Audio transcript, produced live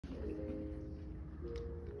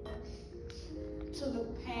to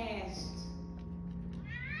look past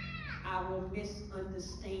our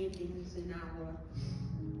misunderstandings and our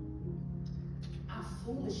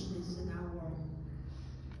foolishness and our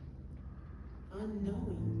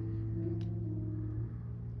unknowing.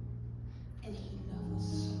 And he loves us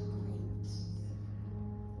so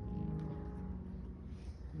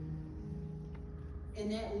great.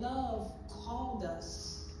 And that love called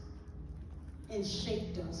us and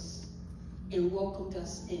shaped us and welcomed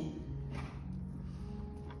us in.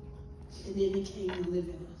 And then he came to live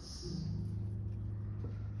in us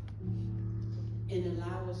and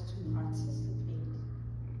allow us to participate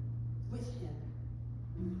with him.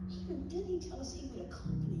 Even didn't he tell us he would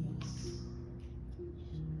accompany us?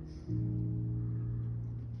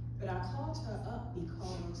 But I called her up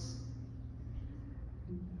because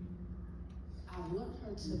I want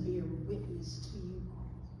her to be a witness to you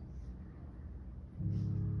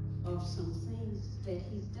all of some things that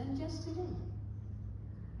he's done just today.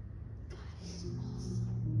 God is awesome.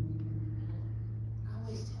 I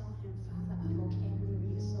always tell him, Father, our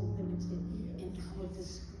vocabulary is so limited in our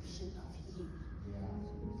description of you.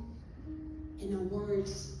 And the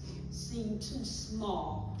words seem too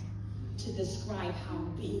small to describe how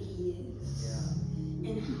big he is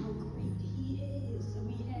and how great he is. And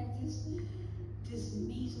we have this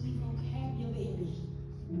measly vocabulary.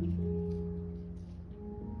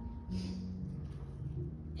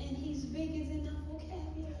 And he's bigger than our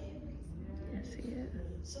vocabulary. Yes, he is.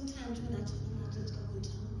 Sometimes when I tell him I just go in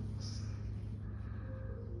tongues,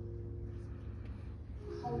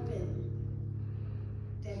 hoping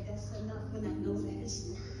that that's enough when I know that it's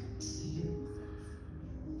not.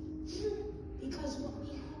 Because what we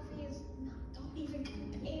have is don't even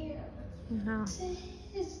compare to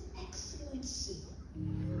his excellency,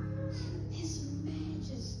 his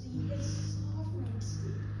majesty, his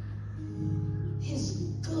sovereignty, his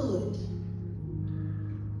good.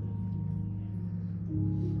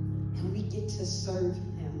 And we get to serve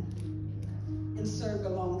him and serve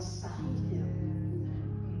alongside him.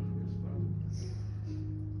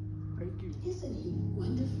 Thank you. Isn't he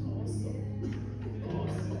wonderful?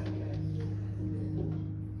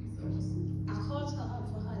 I called her up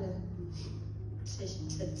for her to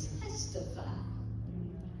testify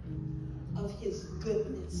of his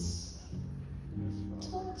goodness.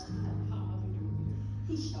 Told her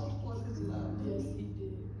he showed forth his love. Yes, he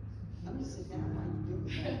did. I'm gonna sit down while you do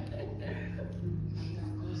that. I'm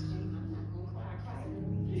not gonna scream. I'm not gonna cry.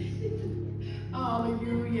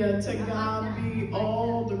 Hallelujah. To God be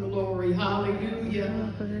all the glory. Hallelujah.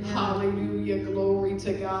 Hallelujah. Glory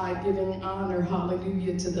to God. Giving honor.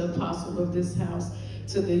 Hallelujah to the apostle of this house,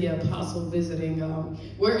 to the apostle visiting.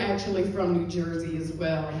 We're actually from New Jersey as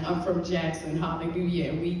well. I'm from Jackson.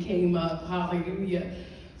 Hallelujah. And we came up, hallelujah,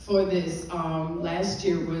 for this. Last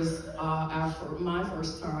year was my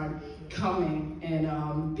first time coming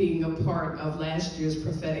and being a part of last year's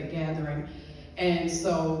prophetic gathering. And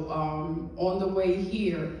so on the way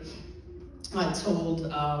here, I told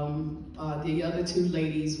the other two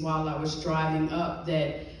ladies while I was driving up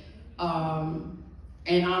that,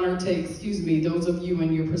 in honor to, excuse me, those of you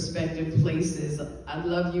in your respective places, I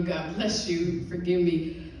love you, God bless you, forgive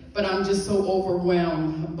me, but I'm just so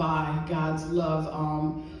overwhelmed by God's love.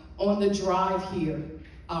 On the drive here,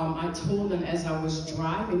 I told them as I was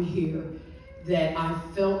driving here that I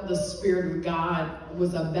felt the Spirit of God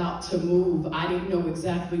was about to move. I didn't know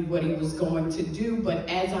exactly what he was going to do, but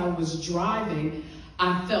as I was driving,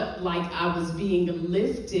 I felt like I was being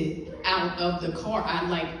lifted out of the car.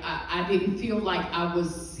 I didn't feel like I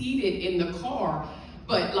was seated in the car,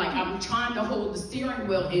 but like I'm trying to hold the steering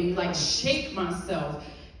wheel and like shake myself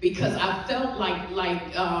because I felt like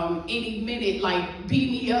any minute, like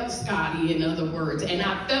beat me up, Scotty, in other words. And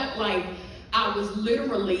I felt like I was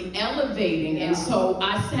literally elevating. And so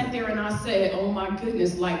I sat there and I said, oh my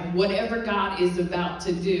goodness, like whatever God is about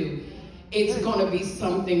to do, it's going to be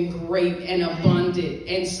something great and abundant.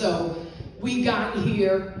 And so we got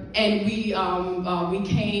here and we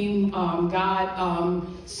came, God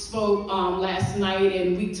spoke last night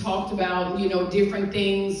and we talked about, you know, different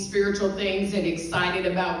things, spiritual things, and excited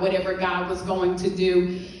about whatever God was going to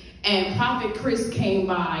do. And Prophet Chris came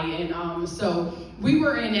by, and so we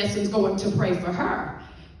were in essence going to pray for her.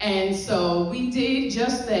 And so we did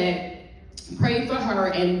just that, prayed for her,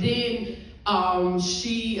 and then my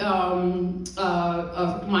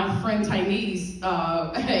friend Tynese,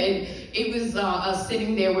 it was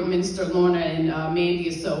sitting there with Minister Lorna and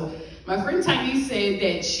Mandy. So my friend Tynese said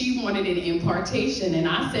that she wanted an impartation, and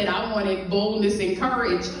I said I wanted boldness and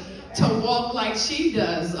courage to walk like she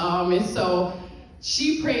does. And so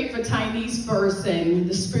she prayed for Tynese first, and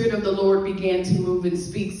the Spirit of the Lord began to move and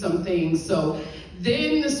speak some things. So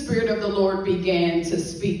then the Spirit of the Lord began to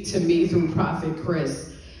speak to me through Prophet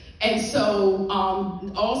Chris. And so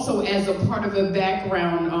also as a part of a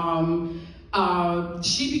background,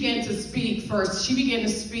 she began to speak first. She began to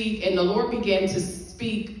speak, and the Lord began to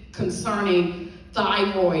speak concerning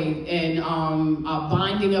thyroid and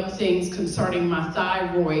binding up things concerning my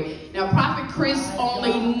thyroid. Now, Prophet Chris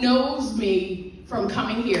only knows me from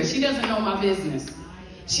coming here. She doesn't know my business.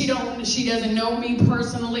 She doesn't know me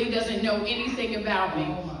personally, doesn't know anything about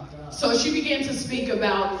me. So she began to speak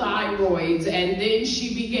about thyroids, and then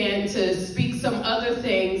she began to speak some other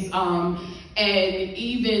things, and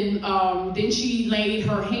even then she laid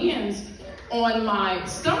her hands on my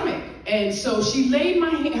stomach. And so she laid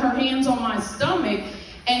her hands on my stomach,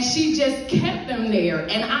 and she just kept them there.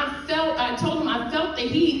 And I told him I felt the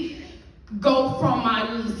heat go from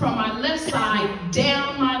my left side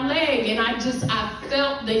down my leg, and I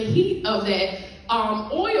felt the heat of that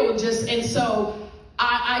oil and so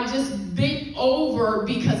I just bent over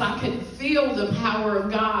because I could feel the power of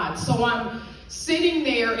God. So I'm sitting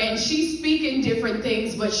there, and she's speaking different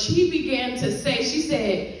things, but she began to say, she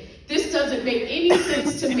said, "This doesn't make any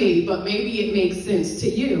sense to me, but maybe it makes sense to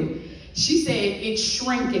you." She said, "It's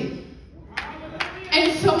shrinking."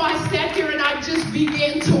 And so I sat there and I just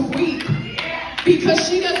began to weep, because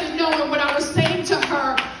she doesn't know. And what I was saying to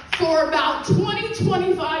her, for about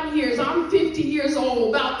 25 years, I'm 50 years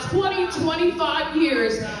old, about 25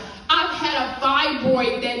 years, I've had a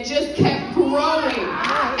fibroid that just kept growing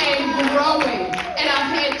and growing. And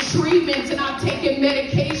I've had treatments, and I've taken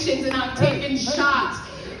medications, and I've taken shots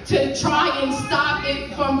to try and stop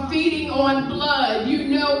it from feeding on blood, you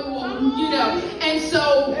know. And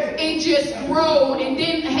so it just grew, and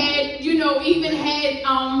then even had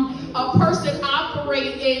a person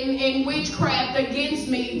operate in witchcraft against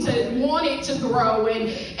me to want it to grow,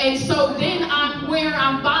 and so then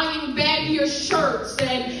I'm buying baggier shirts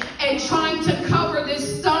and trying to cover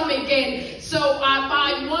this stomach, and so I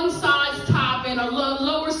buy one size top and a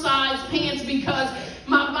lower size pants because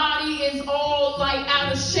my body is all like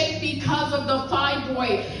out of shape because of the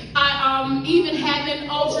fibroid. I even having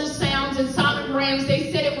ultrasounds and sonograms,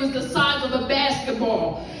 they said it was the size of a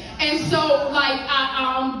basketball. And so,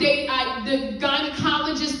 the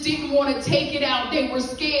gynecologists didn't want to take it out. They were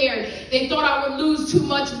scared. They thought I would lose too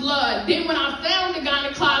much blood. Then when I found the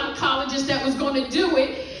gynecologist that was going to do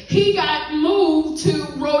it, he got moved to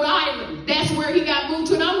Rhode Island. That's where he got moved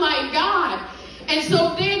to. And I'm like, God. And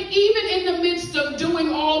so then, even in the midst of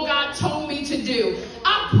doing all God told me to do,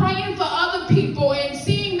 I'm praying for other people and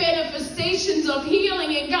seeing manifestations of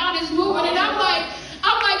healing, and God is moving. And I'm like,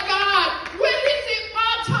 God, when is it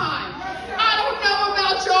my time? I don't know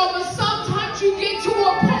about y'all, but sometimes you get to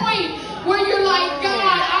a point where you're like,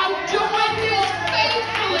 God, I'm doing this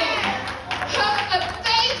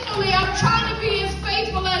faithfully. I'm trying to be as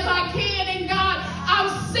faithful as I can. And God, I'm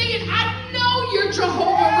saying, I know you're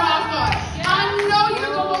Jehovah Rapha. I know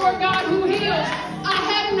you're the Lord God who heals. I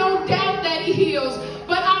have no doubt that he heals.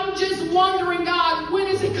 But I'm just wondering, God, when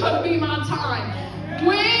is it going to be my time?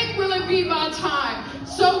 When will it be my time?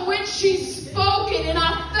 So when she spoke it, and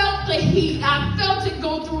I felt the heat, I felt it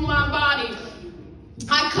go through my body.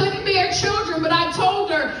 I couldn't bear children, but I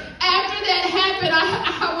told her, after that happened,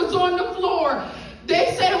 I was on the floor.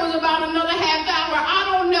 They said it was about another half hour. I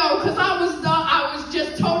don't know, because I was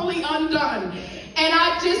just totally undone. And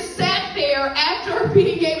I just sat there after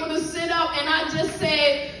being able to sit up, and I just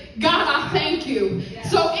said, God, I thank you.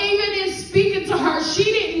 So even in speaking to her, she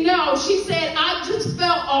didn't know. She said, I just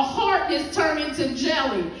felt a hardness turn into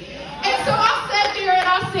jelly. And so I sat there and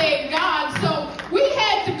I said, God, so we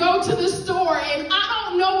had to go to the store, and I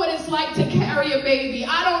don't know what it's like to carry a baby.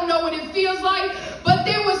 I don't know what it feels like, but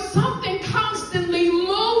there was something constantly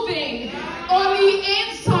moving on the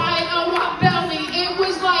inside of my belly. It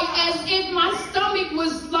was like as if my stomach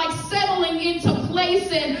was like settling into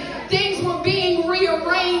place, and things were being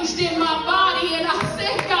rearranged in my body. And I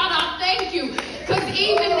said, God, I thank you. Because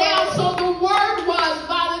even now, so the word was,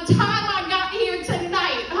 by the time I got here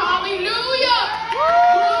tonight, hallelujah,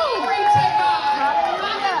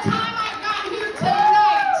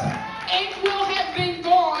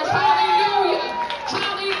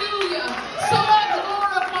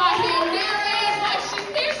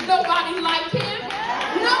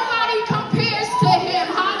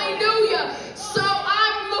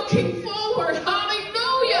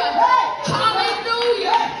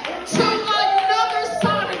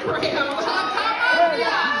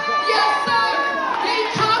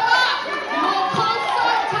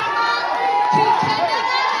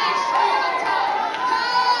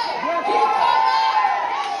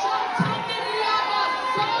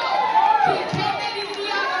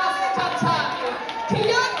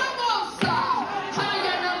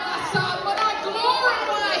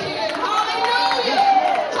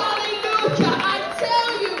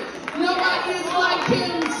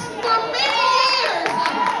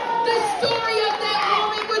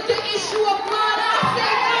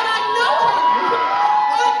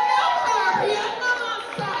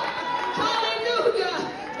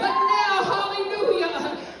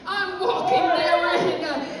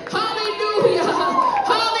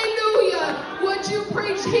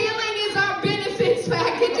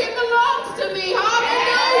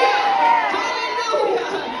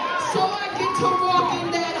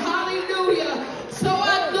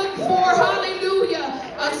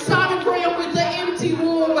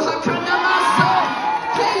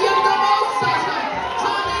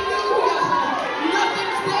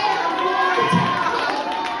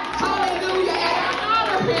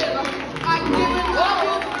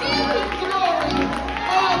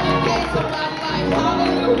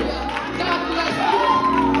 Hallelujah.